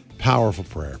 Powerful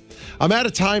prayer. I'm out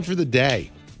of time for the day.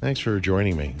 Thanks for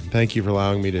joining me. Thank you for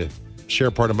allowing me to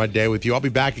share part of my day with you. I'll be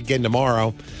back again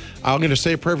tomorrow. I'm going to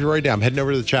say a prayer for you right now. I'm heading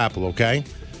over to the chapel, okay?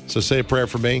 So say a prayer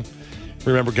for me.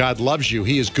 Remember, God loves you.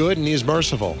 He is good and he is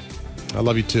merciful. I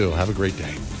love you too. Have a great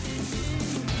day.